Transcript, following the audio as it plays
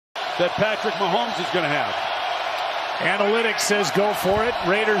that Patrick Mahomes is going to have. Analytics says go for it.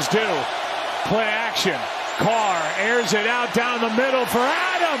 Raiders do. Play action. Carr airs it out down the middle for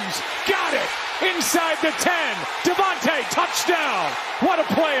Adams. Got it. Inside the 10. Davante, touchdown. What a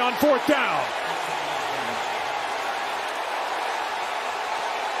play on 4th down.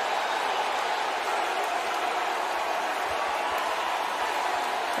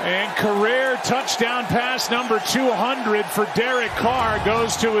 And career touchdown pass number 200 for Derek Carr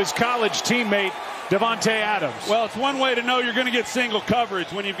goes to his college teammate, Davante Adams. Well, it's one way to know you're going to get single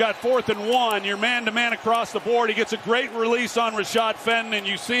coverage. When you've got 4th and 1, you're man-to-man across the board. He gets a great release on Rashad Fenton, and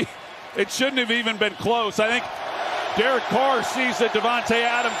you see it shouldn't have even been close. I think Derek Carr sees that Davante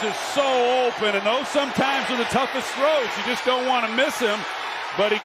Adams is so open, and those sometimes are the toughest throws. You just don't want to miss him, but he